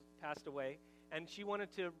passed away, and she wanted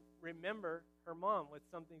to remember her mom with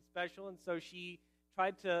something special, and so she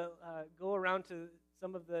tried to go around to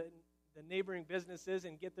some of the neighboring businesses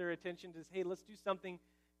and get their attention to say, hey, let's do something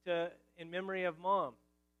in memory of mom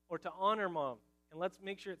or to honor mom, and let's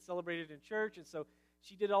make sure it's celebrated in church. And so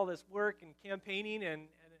she did all this work and campaigning, and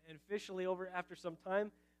officially after some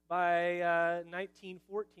time, by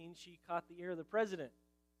 1914, she caught the ear of the president,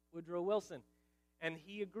 Woodrow Wilson, and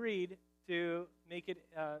he agreed to make it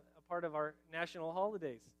a part of our national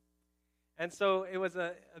holidays. And so it was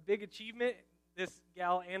a big achievement. This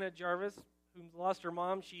gal, Anna Jarvis, who's lost her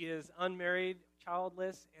mom, she is unmarried,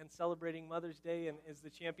 childless, and celebrating Mother's Day and is the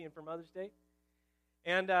champion for Mother's Day.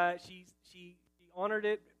 And she honored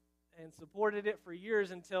it and supported it for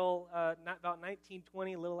years until about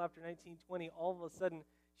 1920, a little after 1920, all of a sudden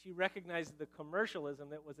she recognized the commercialism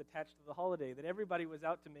that was attached to the holiday, that everybody was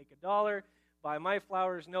out to make $1, buy my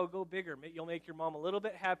flowers, no, go bigger. You'll make your mom a little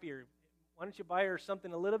bit happier. Why don't you buy her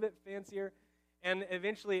something a little bit fancier? And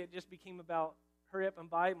eventually it just became about hurry up and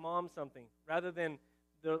buy mom something, rather than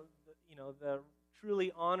the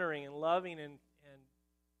truly honoring and loving and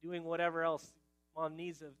doing whatever else mom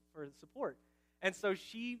needs for support. And so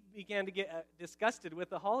she began to get disgusted with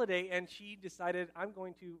the holiday, and she decided, I'm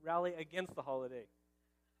going to rally against the holiday.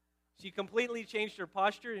 She completely changed her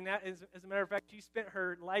posture, and that is, as a matter of fact, she spent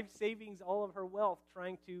her life savings, all of her wealth,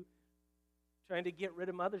 trying to get rid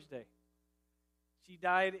of Mother's Day. She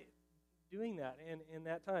died doing that in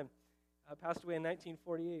that time. Passed away in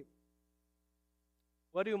 1948.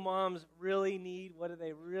 What do moms really need? What do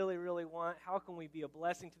they really, really want? How can we be a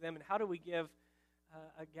blessing to them? And how do we give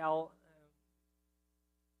a gal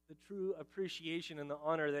the true appreciation and the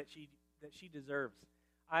honor that she deserves?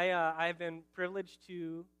 I've been privileged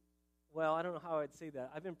to, I don't know how I'd say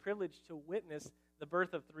that. I've been privileged to witness the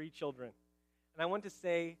birth of 3 children. And I want to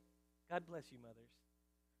say, God bless you, mothers.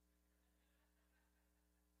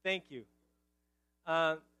 Thank you.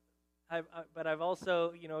 But I've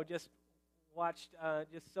also, just watched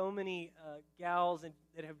just so many gals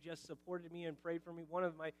that have just supported me and prayed for me. One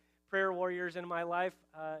of my prayer warriors in my life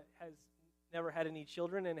has never had any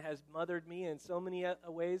children and has mothered me in so many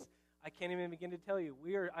ways I can't even begin to tell you.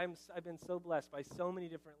 I've been so blessed by so many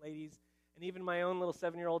different ladies, and even my own little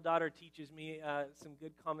 7-year-old daughter teaches me some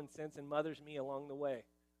good common sense and mothers me along the way.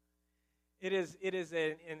 It is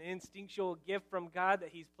an instinctual gift from God that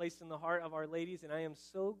He's placed in the heart of our ladies, and I am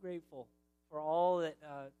so grateful for all that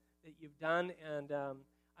you've done. And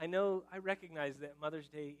I recognize that Mother's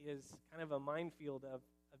Day is kind of a minefield of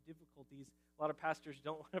difficulties. A lot of pastors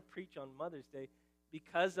don't want to preach on Mother's Day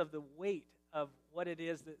because of the weight of what it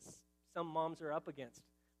is that some moms are up against,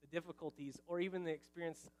 the difficulties, or even the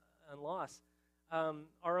experience and loss.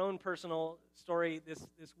 Our own personal story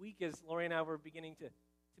this week is Lori and I were beginning to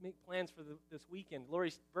make plans for this weekend.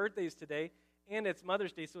 Lori's birthday is today, and it's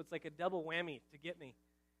Mother's Day, so it's like a double whammy to get me.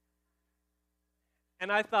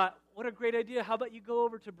 And I thought, what a great idea. How about you go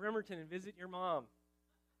over to Bremerton and visit your mom?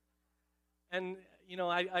 And,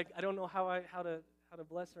 I don't know how to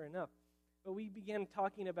bless her enough. But we began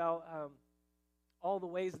talking about all the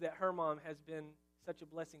ways that her mom has been such a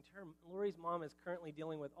blessing to her. Lori's mom is currently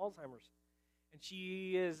dealing with Alzheimer's. And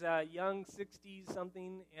she is young,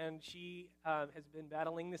 60-something, and she has been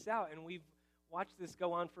battling this out. And we've watched this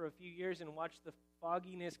go on for a few years and watched the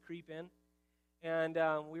fogginess creep in. And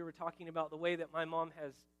we were talking about the way that my mom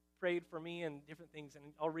has prayed for me and different things.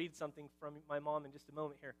 And I'll read something from my mom in just a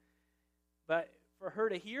moment here. But for her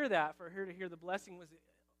to hear that, for her to hear the blessing was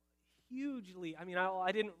hugely,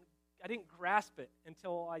 I didn't grasp it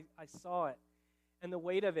until I saw it and the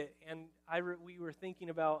weight of it. And we were thinking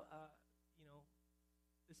about,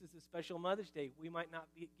 this is a special Mother's Day. We might not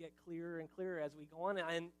get clearer and clearer as we go on.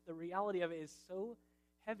 And the reality of it is so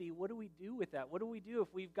heavy. What do we do with that? What do we do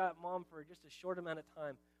if we've got mom for just a short amount of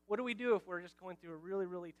time? What do we do if we're just going through a really,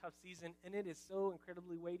 really tough season? And it is so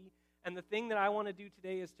incredibly weighty. And the thing that I want to do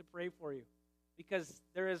today is to pray for you. Because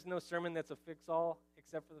there is no sermon that's a fix-all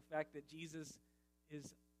except for the fact that Jesus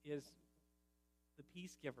is the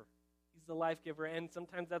peace giver. He's the life giver. And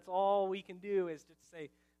sometimes that's all we can do is to say,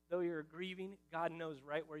 though you're grieving, God knows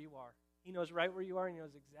right where you are. He knows right where you are, and He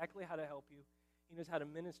knows exactly how to help you. He knows how to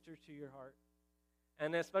minister to your heart.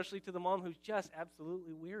 And especially to the mom who's just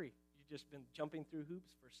absolutely weary. You've just been jumping through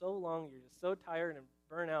hoops for so long. You're just so tired and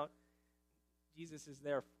burnt out. Jesus is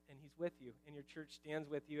there, and He's with you. And your church stands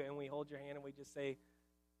with you, and we hold your hand, and we just say,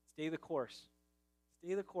 stay the course.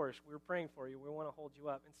 Stay the course. We're praying for you. We want to hold you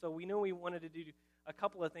up. And so we know we wanted to do a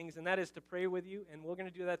couple of things, and that is to pray with you, and we're going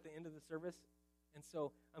to do that at the end of the service. And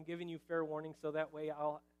so I'm giving you fair warning, so that way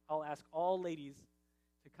I'll ask all ladies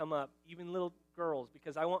to come up, even little girls,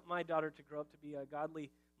 because I want my daughter to grow up to be a godly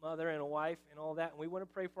mother and a wife and all that, and we want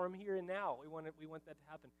to pray for them here and now. We want that to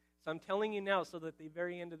happen. So I'm telling you now so that the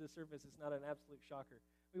very end of the service is not an absolute shocker.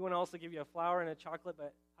 We want to also give you a flower and a chocolate,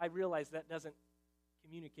 but I realize that doesn't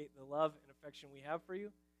communicate the love and affection we have for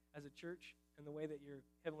you as a church and the way that your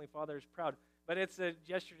Heavenly Father is proud. But it's a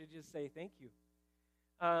gesture to just say thank you.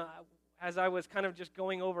 As I was kind of just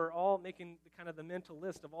going over making the mental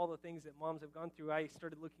list of all the things that moms have gone through, I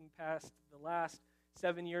started looking past the last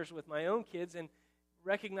 7 years with my own kids and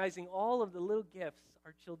recognizing all of the little gifts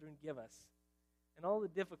our children give us and all the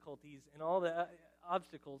difficulties and all the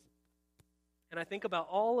obstacles. And I think about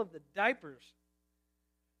all of the diapers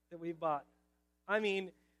that we've bought. I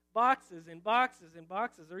mean, boxes and boxes and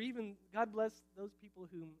boxes, or even, God bless those people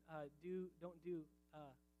who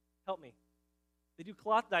help me. They do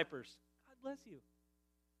cloth diapers. God bless you.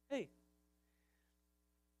 Hey.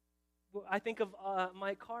 Well, I think of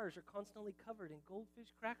my cars are constantly covered in goldfish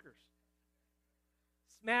crackers.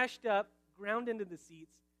 Smashed up, ground into the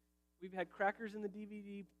seats. We've had crackers in the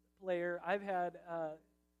DVD player.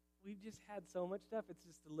 We've just had so much stuff. It's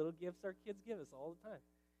just the little gifts our kids give us all the time.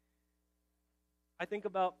 I think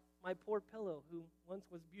about my poor pillow, who once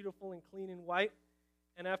was beautiful and clean and white,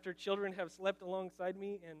 and after children have slept alongside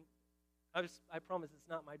me, and I promise it's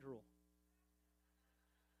not my drool.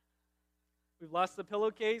 We've lost the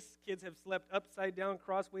pillowcase. Kids have slept upside down,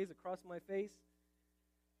 crossways across my face.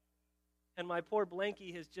 And my poor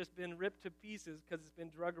blankie has just been ripped to pieces because it's been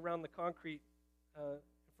drug around the concrete in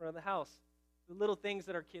front of the house. The little things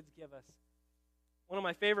that our kids give us. One of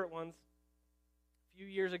my favorite ones, a few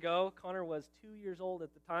years ago, Connor was 2 years old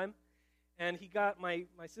at the time, and he got, my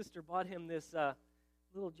sister bought him this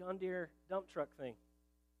little John Deere dump truck thing.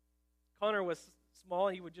 Connor was small,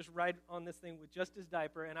 and he would just ride on this thing with just his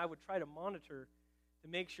diaper, and I would try to monitor to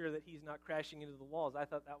make sure that he's not crashing into the walls. I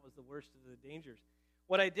thought that was the worst of the dangers.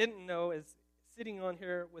 What I didn't know is sitting on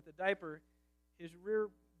here with a diaper, his rear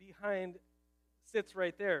behind sits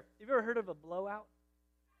right there. Have you ever heard of a blowout?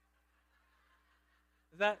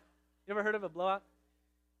 You ever heard of a blowout?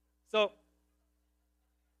 So,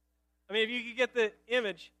 I mean, if you could get the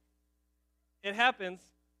image, it happens,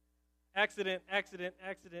 accident, and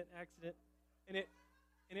it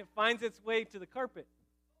finds its way to the carpet.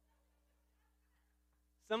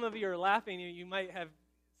 Some of you are laughing. You might have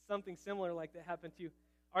something similar like that happen to you.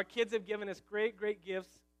 Our kids have given us great, great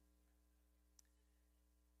gifts.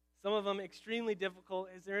 Some of them extremely difficult.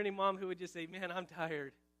 Is there any mom who would just say, man, I'm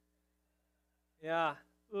tired? Yeah,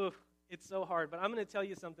 it's so hard. But I'm going to tell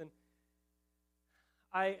you something.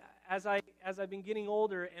 As I've been getting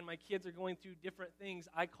older and my kids are going through different things,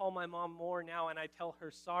 I call my mom more now and I tell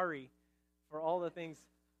her sorry for all the things.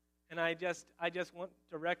 And I just want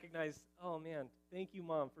to recognize, oh man, thank you,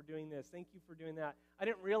 Mom, for doing this. Thank you for doing that. I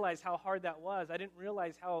didn't realize how hard that was. I didn't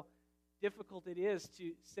realize how difficult it is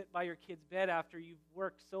to sit by your kid's bed after you've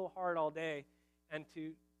worked so hard all day and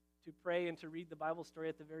to pray and to read the Bible story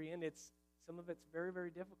at the very end. Some of it's very,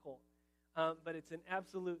 very difficult. But it's an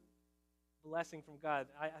absolute blessing from God.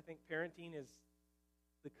 I think parenting is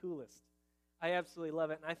the coolest. I absolutely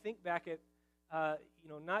love it. And I think back at,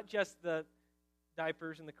 not just the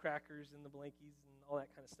diapers and the crackers and the blankies and all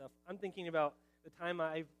that kind of stuff. I'm thinking about the time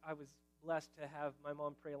I was blessed to have my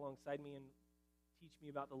mom pray alongside me and teach me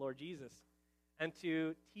about the Lord Jesus, and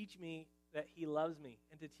to teach me that he loves me,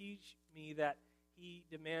 and to teach me that he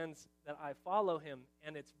demands that I follow him,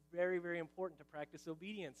 and it's very, very important to practice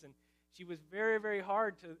obedience. And she was very, very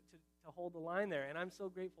hard to hold the line there, and I'm so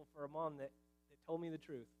grateful for a mom that told me the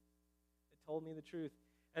truth.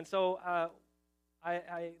 And so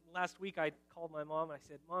last week I called my mom and I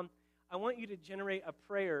said, Mom, I want you to generate a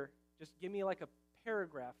prayer. Just give me like a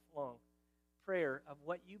paragraph long prayer of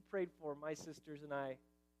what you prayed for my sisters and I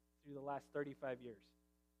through the last 35 years.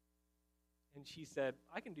 And she said,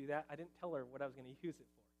 I can do that. I didn't tell her what I was going to use it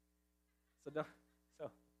for.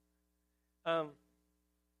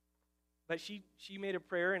 But she made a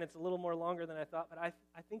prayer, and it's a little more longer than I thought, but I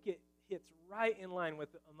think it hits right in line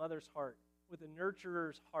with a mother's heart, with a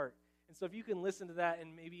nurturer's heart. And so if you can listen to that,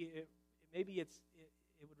 and maybe it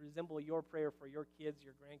would resemble your prayer for your kids,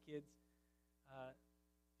 your grandkids,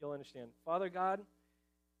 you'll understand. Father God,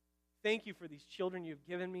 thank you for these children you've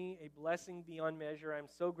given me, a blessing beyond measure. I'm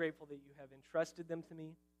so grateful that you have entrusted them to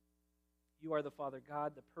me. You are the Father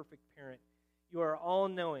God, the perfect parent. You are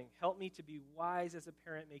all-knowing. Help me to be wise as a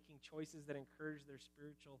parent, making choices that encourage their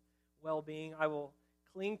spiritual well-being. I will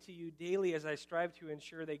cling to you daily as I strive to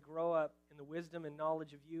ensure they grow up in the wisdom and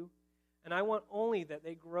knowledge of you. And I want only that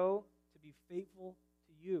they grow to be faithful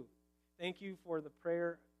to you. Thank you for the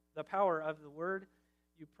power of the word.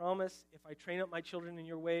 You promise if I train up my children in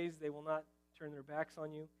your ways, they will not turn their backs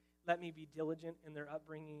on you. let me be diligent in their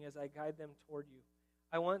upbringing as I guide them toward you.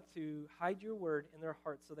 I want to hide your word in their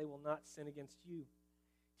hearts so they will not sin against you.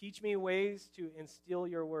 Teach me ways to instill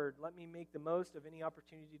your word. Let me make the most of any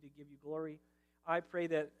opportunity to give you glory. I pray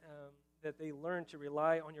that they learn to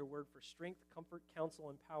rely on your word for strength, comfort, counsel,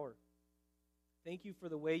 and power. Thank you for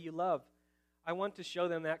the way you love. I want to show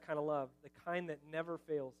them that kind of love, the kind that never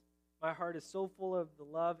fails. My heart is so full of the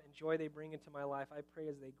love and joy they bring into my life. I pray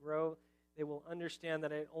as they grow, they will understand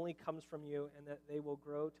that it only comes from you and that they will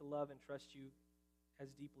grow to love and trust you as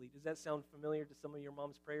deeply. Does that sound familiar to some of your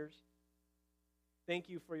mom's prayers? Thank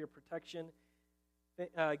you for your protection.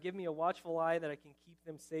 Give me a watchful eye that I can keep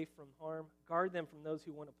them safe from harm. Guard them from those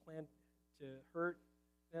who want to plan to hurt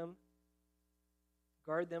them.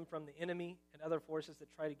 Guard them from the enemy and other forces that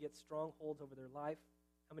try to get strongholds over their life.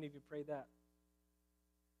 How many of you prayed that?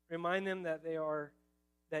 Remind them that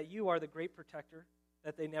you are the great protector,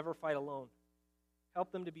 that they never fight alone.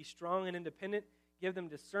 Help them to be strong and independent. Give them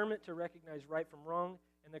discernment to recognize right from wrong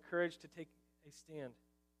and the courage to take a stand.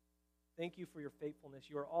 Thank you for your faithfulness.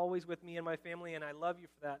 You are always with me and my family, and I love you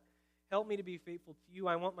for that. Help me to be faithful to you.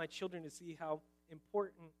 I want my children to see how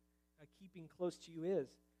important keeping close to you is.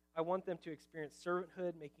 I want them to experience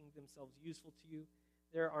servanthood, making themselves useful to you.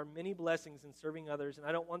 There are many blessings in serving others, and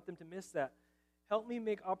I don't want them to miss that. Help me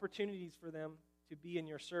make opportunities for them to be in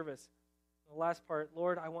your service. The last part,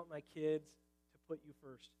 Lord, I want my kids to put you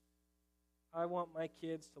first. I want my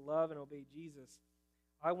kids to love and obey Jesus.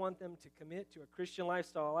 I want them to commit to a Christian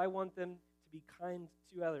lifestyle. I want them to be kind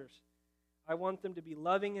to others. I want them to be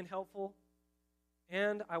loving and helpful.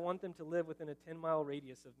 And I want them to live within a 10-mile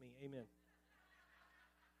radius of me. Amen.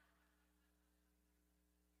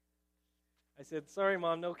 I said, sorry,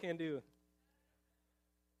 Mom, no can do.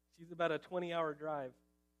 She's about a 20-hour drive.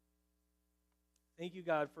 Thank you,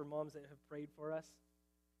 God, for moms that have prayed for us.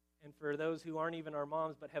 And for those who aren't even our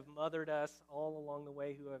moms but have mothered us all along the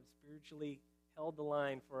way, who have spiritually held the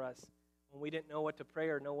line for us when we didn't know what to pray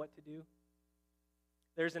or know what to do.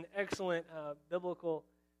 There's an excellent biblical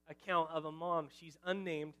account of a mom. She's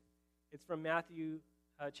unnamed. It's from Matthew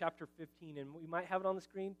chapter 15, and we might have it on the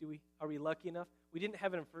screen. Are we lucky enough? We didn't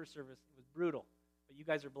have it in first service. It was brutal, but you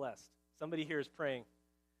guys are blessed. Somebody here is praying.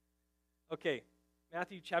 Okay,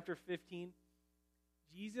 Matthew chapter 15.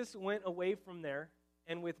 Jesus went away from there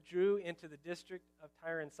and withdrew into the district of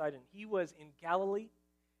Tyre and Sidon. He was in Galilee,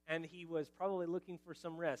 and he was probably looking for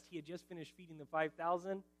some rest. He had just finished feeding the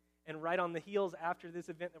 5,000, and right on the heels after this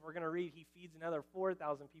event that we're going to read, he feeds another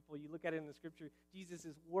 4,000 people. You look at it in the scripture, Jesus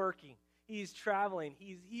is working. He's traveling.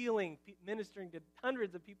 He's healing, ministering to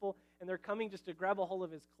hundreds of people, and they're coming just to grab a hold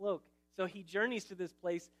of his cloak. So he journeys to this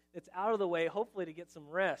place that's out of the way, hopefully to get some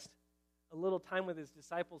rest, a little time with his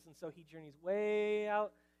disciples, and so he journeys way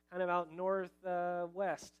out, kind of out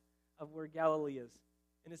northwest of where Galilee is.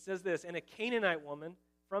 And it says this, and a Canaanite woman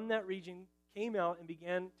from that region came out and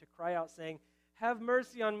began to cry out, saying, "Have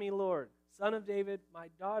mercy on me, Lord, Son of David. My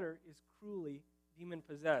daughter is cruelly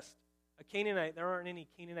demon-possessed." A Canaanite, there aren't any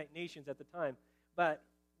Canaanite nations at the time, but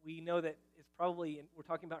we know that it's probably, we're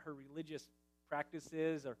talking about her religious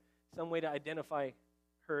practices or some way to identify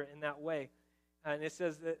her in that way. And it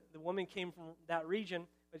says that the woman came from that region,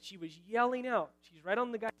 but she was yelling out. She's right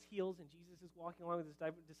on the guy's heels, and Jesus is walking along with his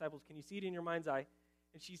disciples. Can you see it in your mind's eye?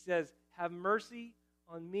 And she says, "Have mercy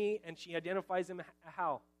on me," and she identifies him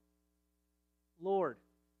how? Lord.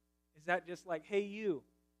 Is that just like, hey, you?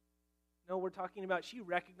 No, we're talking about she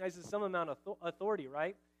recognizes some amount of authority,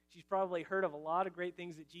 right? She's probably heard of a lot of great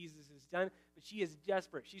things that Jesus has done, but she is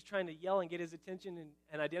desperate. She's trying to yell and get his attention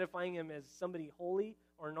and identifying him as somebody holy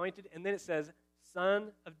or anointed. And then it says,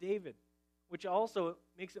 Son of David, which also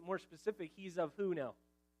makes it more specific. He's of who now?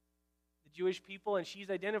 The Jewish people. And she's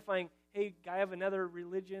identifying, hey, guy of another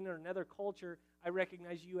religion or another culture, I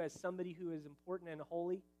recognize you as somebody who is important and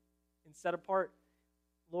holy and set apart.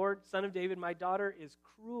 Lord, Son of David, my daughter is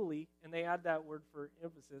cruelly, and they add that word for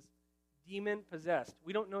emphasis, demon-possessed.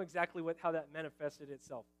 We don't know exactly how that manifested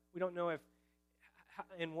itself. We don't know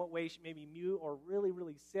in what way she may be mute or really,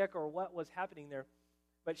 really sick or what was happening there.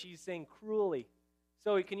 But she's saying cruelly.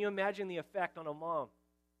 So can you imagine the effect on a mom?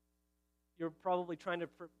 You're probably trying to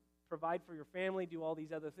provide for your family, do all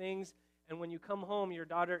these other things, and when you come home, your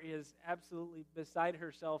daughter is absolutely beside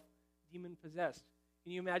herself, demon-possessed.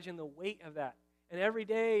 Can you imagine the weight of that? And every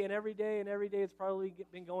day it's probably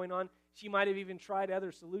been going on. She might have even tried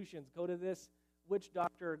other solutions. Go to this witch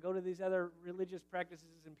doctor, or go to these other religious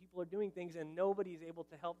practices, and people are doing things, and nobody's able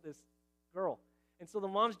to help this girl. And so the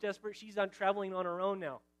mom's desperate. She's traveling on her own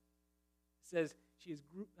now. It says she is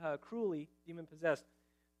cruelly demon-possessed.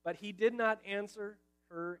 But he did not answer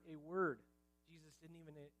her a word. Jesus didn't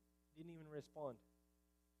even respond.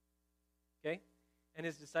 Okay? And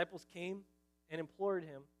his disciples came and implored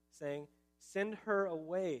him, saying, "Send her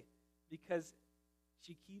away, because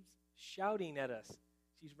she keeps shouting at us.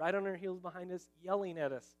 She's right on her heels behind us, yelling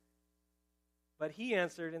at us." But he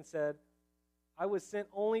answered and said, "I was sent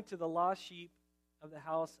only to the lost sheep of the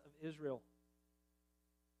house of Israel."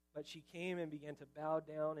 But she came and began to bow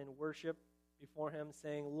down and worship before him,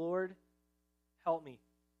 saying, "Lord, help me."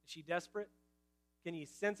 Is she desperate? Can you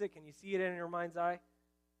sense it? Can you see it in your mind's eye?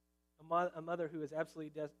 A mother who is absolutely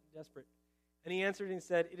desperate. And he answered and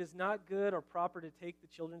said, "It is not good or proper to take the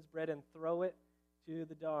children's bread and throw it to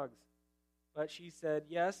the dogs." But she said,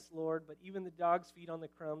 "Yes, Lord, but even the dogs feed on the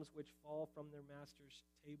crumbs which fall from their master's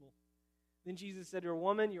table." Then Jesus said to her,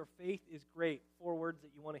 "Woman, your faith is great." 4 words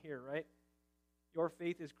that you want to hear, right? "Your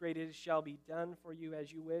faith is great. It shall be done for you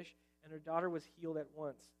as you wish." And her daughter was healed at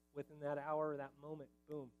once. Within that hour, that moment,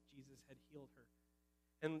 boom, Jesus had healed her.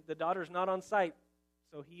 And the daughter's not on site,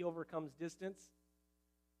 so he overcomes distance.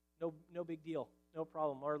 No big deal. No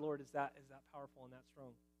problem. Our Lord is that powerful and that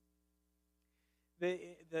strong.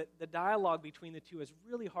 The dialogue between the two is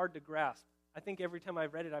really hard to grasp. I think every time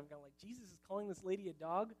I've read it, I've gone like, Jesus is calling this lady a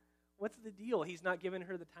dog? What's the deal? He's not giving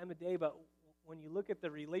her the time of day, but when you look at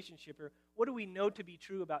the relationship here, what do we know to be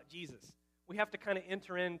true about Jesus? We have to kind of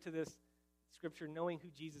enter into this scripture knowing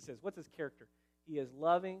who Jesus is. What's his character? He is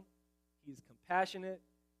loving. He's compassionate.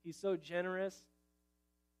 He's so generous.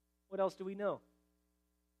 What else do we know?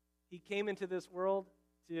 He came into this world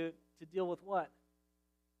to deal with what?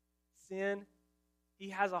 Sin. He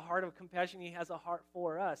has a heart of compassion. He has a heart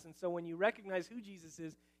for us. And so when you recognize who Jesus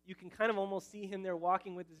is, you can kind of almost see him there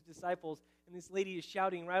walking with his disciples, and this lady is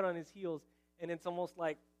shouting right on his heels, and it's almost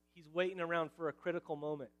like he's waiting around for a critical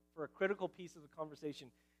moment, for a critical piece of the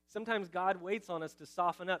conversation. Sometimes God waits on us to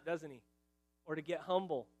soften up, doesn't he? Or to get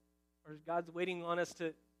humble. Or God's waiting on us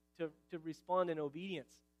to respond in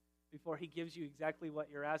obedience before he gives you exactly what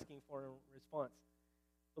you're asking for in response.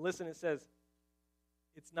 But listen, it says,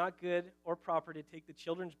 it's not good or proper to take the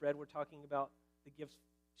children's bread. We're talking about the gifts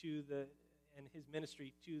and his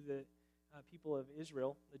ministry to the people of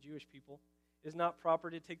Israel, the Jewish people. It is not proper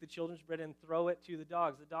to take the children's bread and throw it to the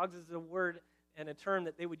dogs. The dogs is a word and a term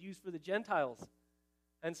that they would use for the Gentiles.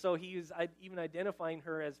 And so he is even identifying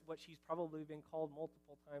her as what she's probably been called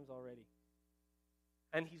multiple times already.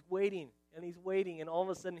 And he's waiting, and all of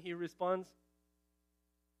a sudden he responds,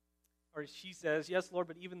 or she says, "Yes, Lord,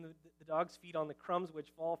 but even the dogs feed on the crumbs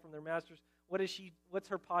which fall from their masters." What's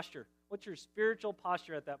her posture? What's your spiritual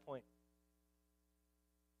posture at that point?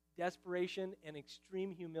 Desperation and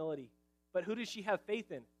extreme humility. But who does she have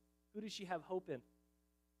faith in? Who does she have hope in?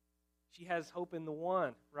 She has hope in the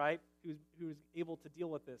one, right, who's able to deal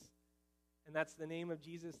with this. And that's the name of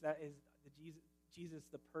Jesus. That is Jesus,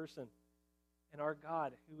 the person. And our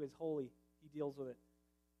God, who is holy, he deals with it.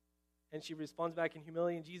 And she responds back in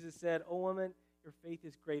humility, and Jesus said, "O woman, your faith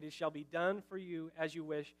is great. It shall be done for you as you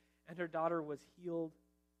wish." And her daughter was healed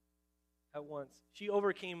at once. She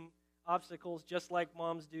overcame obstacles just like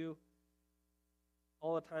moms do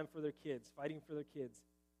all the time for their kids, fighting for their kids.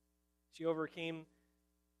 She overcame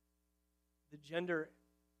the gender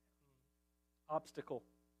obstacle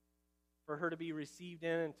for her to be received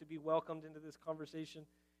in and to be welcomed into this conversation.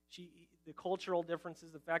 The cultural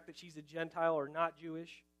differences, the fact that she's a Gentile or not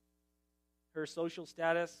Jewish, her social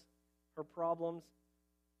status, her problems,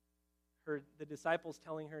 the disciples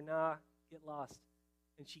telling her, "Nah, get lost."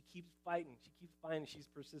 And she keeps fighting. She's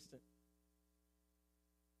persistent.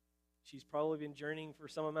 She's probably been journeying for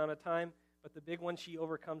some amount of time, but the big one she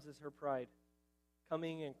overcomes is her pride,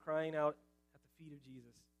 coming and crying out at the feet of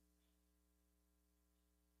Jesus.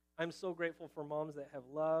 I'm so grateful for moms that have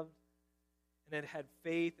loved and that had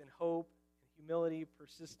faith and hope and humility,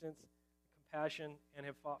 persistence, and compassion, and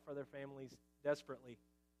have fought for their families desperately.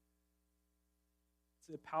 It's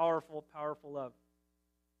a powerful, powerful love.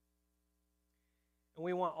 And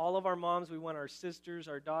we want all of our moms, we want our sisters,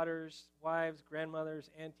 our daughters, wives, grandmothers,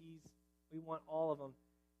 aunties, we want all of them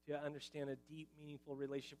to understand a deep, meaningful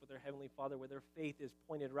relationship with their Heavenly Father where their faith is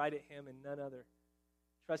pointed right at him and none other.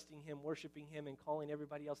 Trusting him, worshiping him, and calling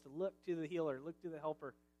everybody else to look to the healer, look to the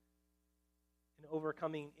helper, and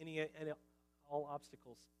overcoming any and all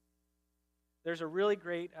obstacles. There's a really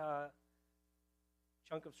great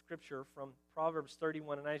chunk of scripture from Proverbs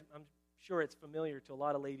 31, and I'm sure it's familiar to a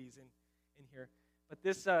lot of ladies in here. But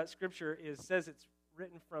this scripture says it's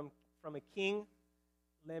written from a king,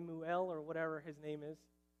 Lemuel, or whatever his name is,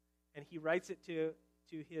 and he writes it to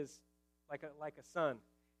his, like a son.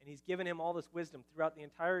 And he's given him all this wisdom throughout the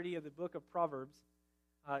entirety of the book of Proverbs,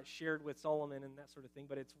 shared with Solomon and that sort of thing,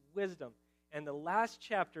 but it's wisdom. And the last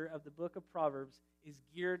chapter of the book of Proverbs is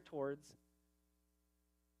geared towards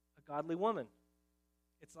a godly woman.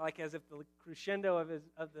 It's like as if the crescendo of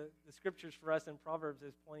the scriptures for us in Proverbs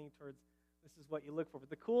is pointing towards this is what you look for. But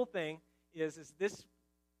the cool thing is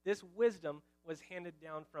this wisdom was handed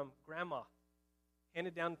down from grandma,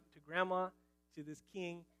 handed down to grandma, to this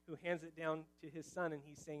king who hands it down to his son, and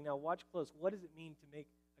he's saying, now watch close. What does it mean to make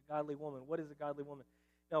a godly woman? What is a godly woman?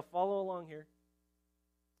 Now follow along here.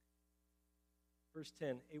 Verse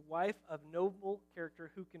 10, a wife of noble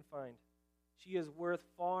character who can find? She is worth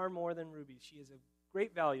far more than rubies. She is of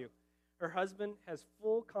great value. Her husband has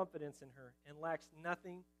full confidence in her and lacks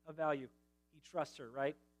nothing of value. He trusts her,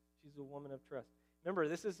 right? She's a woman of trust. Remember,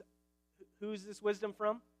 who's this wisdom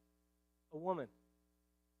from? A woman.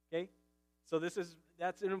 Okay? So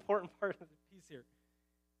that's an important part of the piece here.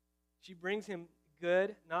 She brings him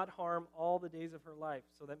good, not harm, all the days of her life.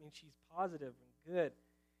 So that means she's positive and good.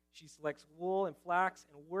 She selects wool and flax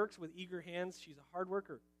and works with eager hands. She's a hard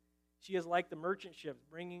worker. She is like the merchant ships,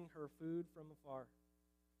 bringing her food from afar.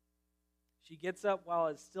 She gets up while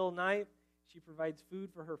it's still night. She provides food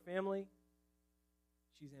for her family.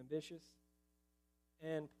 She's ambitious.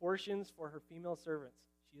 And portions for her female servants.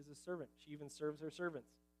 She is a servant. She even serves her servants.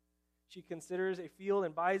 She considers a field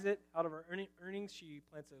and buys it. Out of her earnings, she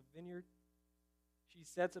plants a vineyard. She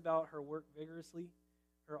sets about her work vigorously.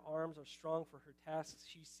 Her arms are strong for her tasks.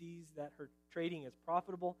 She sees that her trading is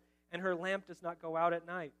profitable, and her lamp does not go out at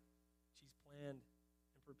night. She's planned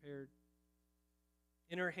and prepared.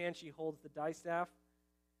 In her hand she holds the distaff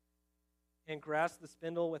and grasps the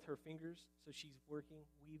spindle with her fingers. So she's working,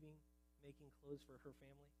 weaving, making clothes for her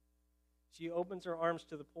family. She opens her arms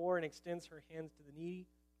to the poor and extends her hands to the needy.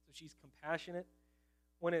 So she's compassionate.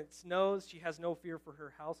 When it snows, she has no fear for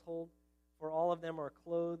her household, for all of them are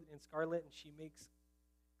clothed in scarlet, and she makes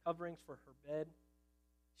coverings for her bed.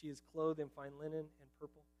 She is clothed in fine linen and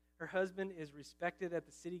purple. Her husband is respected at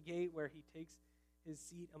the city gate, where he takes his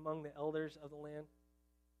seat among the elders of the land.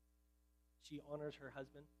 She honors her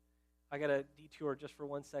husband. I got a detour just for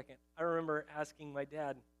 1 second. I remember asking my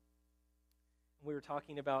dad, and we were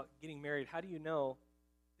talking about getting married, how do you know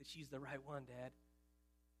that she's the right one, Dad?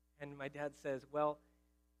 And my dad says, well,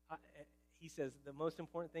 he says, the most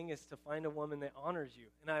important thing is to find a woman that honors you.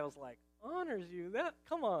 And I was like, honors you?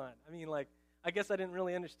 Come on. I mean, I guess I didn't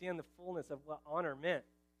really understand the fullness of what honor meant.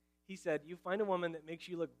 He said, you find a woman that makes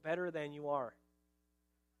you look better than you are.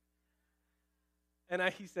 And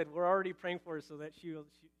he said, we're already praying for her so that she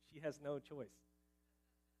has no choice.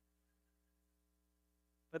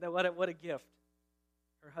 But what a gift.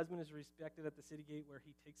 Her husband is respected at the city gate, where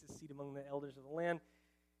he takes his seat among the elders of the land.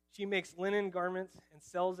 She makes linen garments and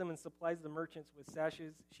sells them and supplies the merchants with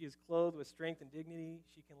sashes. She is clothed with strength and dignity.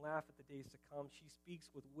 She can laugh at the days to come. She speaks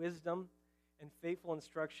with wisdom, and faithful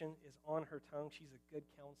instruction is on her tongue. She's a good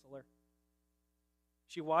counselor.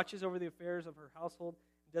 She watches over the affairs of her household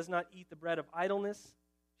and does not eat the bread of idleness.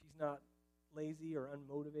 She's not lazy or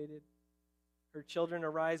unmotivated. Her children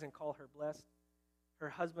arise and call her blessed. Her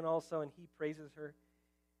husband also, and he praises her.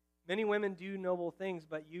 Many women do noble things,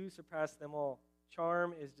 but you surpass them all.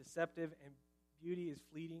 Charm is deceptive and beauty is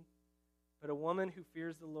fleeting, but a woman who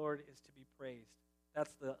fears the Lord is to be praised.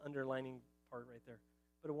 That's the underlining part right there.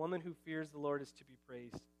 But a woman who fears the Lord is to be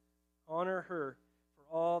praised. Honor her for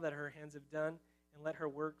all that her hands have done, and let her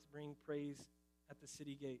works bring praise at the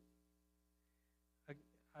city gate.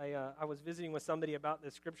 I was visiting with somebody about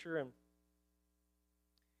this scripture, and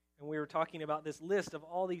we were talking about this list of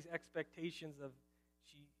all these expectations of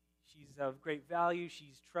she's of great value,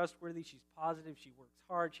 she's trustworthy, she's positive, she works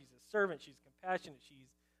hard, she's a servant, she's compassionate, she's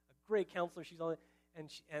a great counselor, she's all that.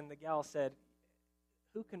 And the gal said,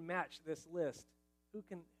 who can match this list? Who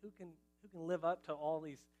can live up to all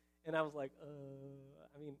these? And I was like,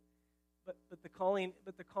 but the calling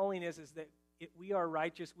is that we are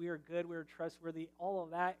righteous, we are good, we are trustworthy. All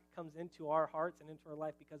of that comes into our hearts and into our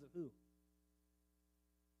life because of who?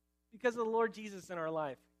 Because of the Lord Jesus in our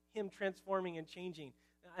life, Him transforming and changing.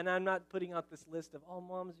 And I'm not putting out this list of,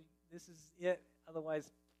 moms, this is it.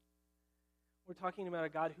 Otherwise, we're talking about a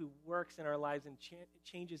God who works in our lives and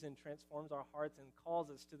changes and transforms our hearts and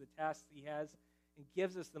calls us to the tasks He has and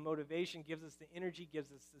gives us the motivation, gives us the energy,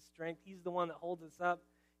 gives us the strength. He's the one that holds us up.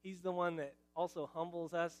 He's the one that also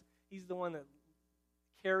humbles us. He's the one that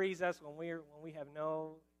carries us when we have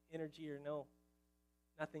no energy or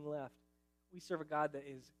nothing left. We serve a God that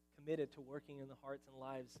is committed to working in the hearts and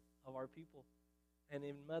lives of our people and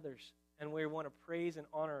in mothers. And we want to praise and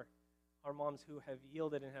honor our moms who have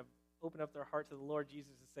yielded and have opened up their heart to the Lord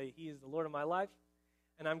Jesus to say, He is the Lord of my life,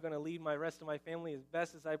 and I'm going to lead my rest of my family as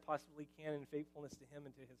best as I possibly can in faithfulness to Him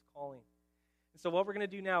and to His calling. And so what we're going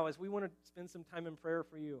to do now is we want to spend some time in prayer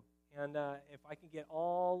for you. And if I can get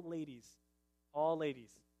all ladies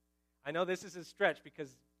I know this is a stretch because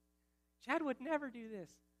Chad would never do this.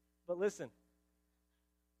 But listen,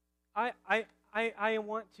 I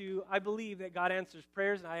believe that God answers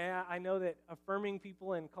prayers, and I know that affirming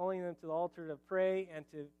people and calling them to the altar to pray and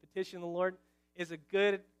to petition the Lord is a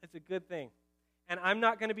good thing. And I'm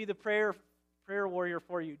not going to be the prayer warrior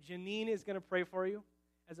for you. Janine is going to pray for you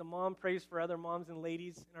as a mom prays for other moms and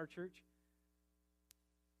ladies in our church.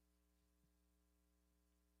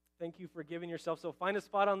 Thank you for giving yourself. So find a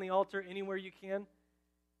spot on the altar anywhere you can.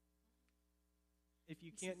 If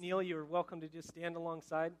you can't kneel, you're welcome to just stand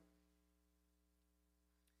alongside.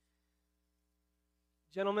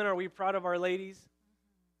 Gentlemen, are we proud of our ladies?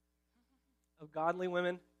 Of godly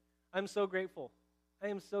women? I'm so grateful. I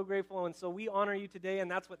am so grateful. And so we honor you today,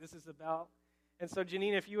 and that's what this is about. And so,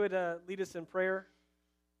 Janine, if you would lead us in prayer.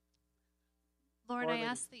 Lord, I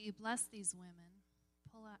ask that you bless these women.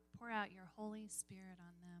 Pour out your Holy Spirit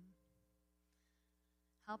on them.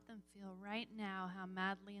 Help them feel right now how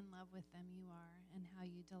madly in love with them you are and how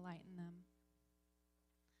you delight in them.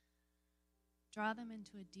 Draw them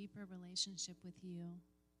into a deeper relationship with you.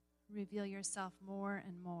 Reveal yourself more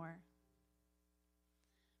and more.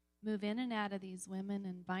 Move in and out of these women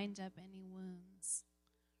and bind up any wounds.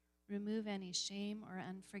 Remove any shame or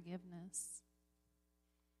unforgiveness.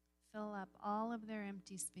 Fill up all of their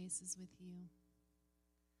empty spaces with you.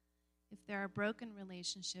 If there are broken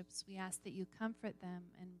relationships, we ask that you comfort them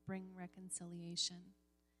and bring reconciliation.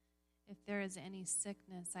 If there is any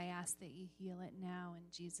sickness, I ask that you heal it now in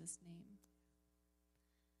Jesus' name.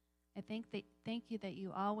 I thank you that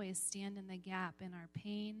you always stand in the gap in our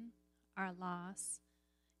pain, our loss,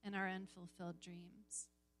 and our unfulfilled dreams.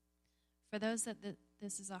 For those that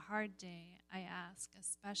this is a hard day, I ask a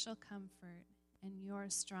special comfort and your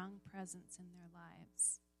strong presence in their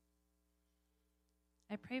lives.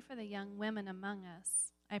 I pray for the young women among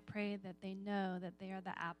us. I pray that they know that they are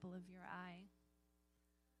the apple of your eye.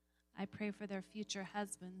 I pray for their future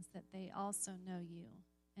husbands that they also know you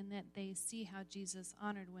and that they see how Jesus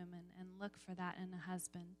honored women and look for that in a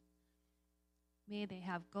husband. May they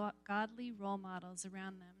have godly role models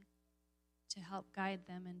around them to help guide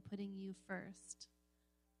them in putting you first.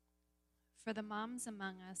 For the moms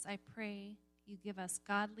among us, I pray you give us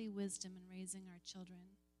godly wisdom in raising our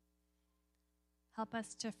children. Help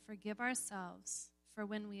us to forgive ourselves for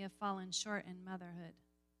when we have fallen short in motherhood.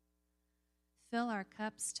 Fill our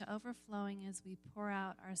cups to overflowing as we pour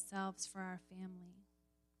out ourselves for our family.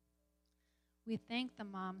 We thank the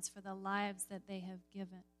moms for the lives that they have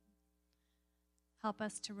given. Help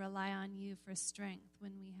us to rely on you for strength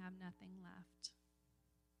when we have nothing left.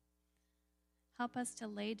 Help us to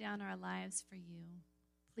lay down our lives for you.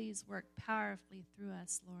 Please work powerfully through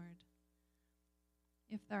us, Lord.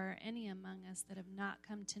 If there are any among us that have not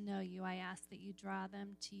come to know you, I ask that you draw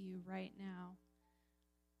them to you right now.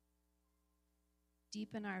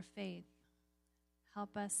 Deepen our faith.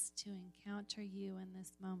 Help us to encounter you in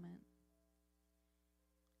this moment.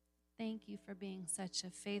 Thank you for being such a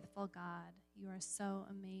faithful God. You are so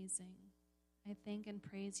amazing. I thank and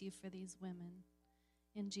praise you for these women.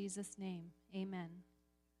 In Jesus' name, amen. Amen.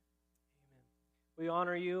 We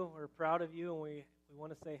honor you. We're proud of you, and we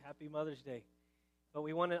want to say Happy Mother's Day. But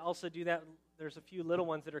we want to also do that. There's a few little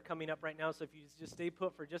ones that are coming up right now, so if you just stay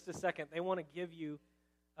put for just a second, they want to give you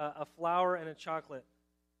a flower and a chocolate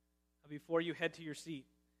before you head to your seat.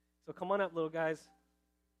 So come on up, little guys.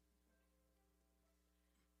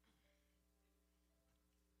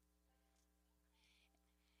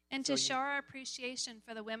 And to show our appreciation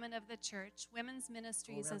for the women of the church, Women's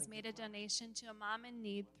Ministries has made a donation to a mom in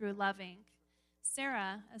need through Love Inc.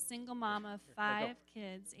 Sarah, a single mom of 5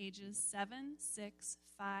 kids, ages 7, 6,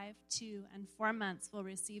 5, 2, and 4 months, will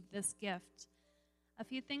receive this gift. A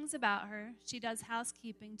few things about her: she does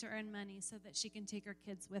housekeeping to earn money so that she can take her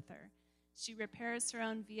kids with her. She repairs her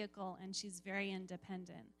own vehicle, and she's very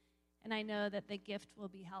independent. And I know that the gift will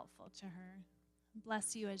be helpful to her.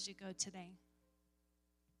 Bless you as you go today.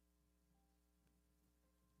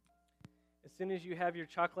 As soon as you have your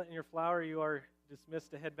chocolate and your flower, you are dismissed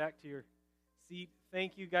to head back to your seat.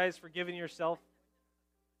 Thank you guys for giving yourself.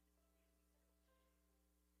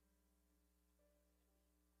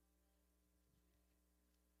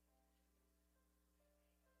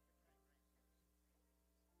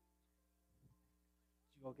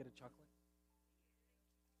 Did you all get a chocolate?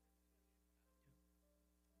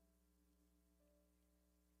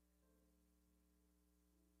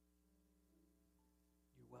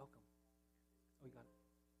 You're welcome. Oh, you got it.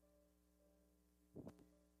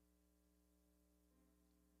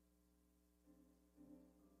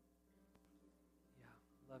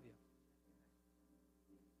 Yeah, love you.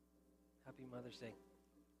 Happy Mother's Day.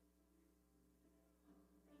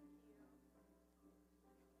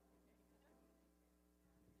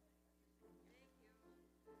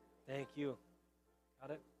 Thank you.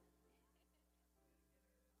 Got it?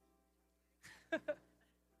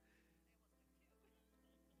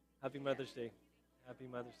 Happy Mother's Day. Happy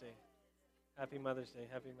Mother's Day. Happy Mother's Day.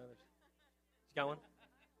 Happy Mother's Day. You got one?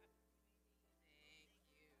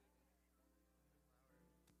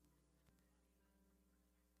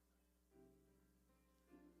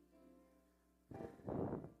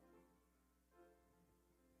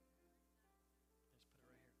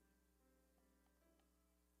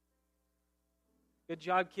 Good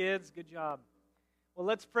job, kids. Good job. Well,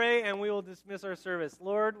 let's pray and we will dismiss our service.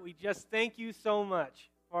 Lord, we just thank you so much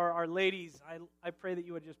for our ladies. I pray that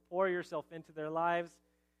you would just pour yourself into their lives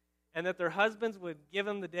and that their husbands would give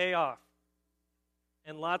them the day off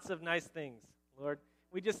and lots of nice things. Lord,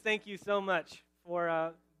 we just thank you so much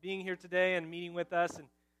for being here today and meeting with us. And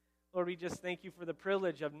Lord, we just thank you for the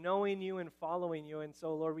privilege of knowing you and following you. And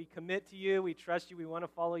so, Lord, we commit to you. We trust you. We want to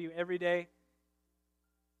follow you every day.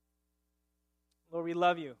 Lord, we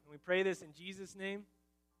love you. And we pray this in Jesus' name.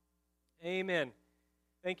 Amen.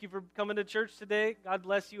 Thank you for coming to church today. God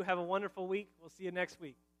bless you. Have a wonderful week. We'll see you next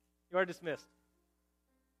week. You are dismissed.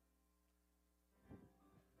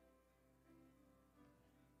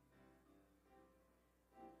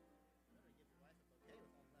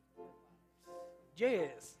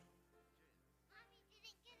 Yes. Mommy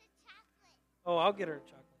didn't get a chocolate. Oh, I'll get her a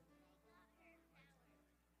chocolate.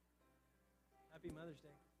 Happy Mother's Day.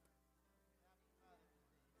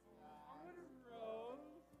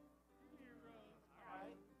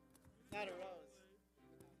 Not a rose.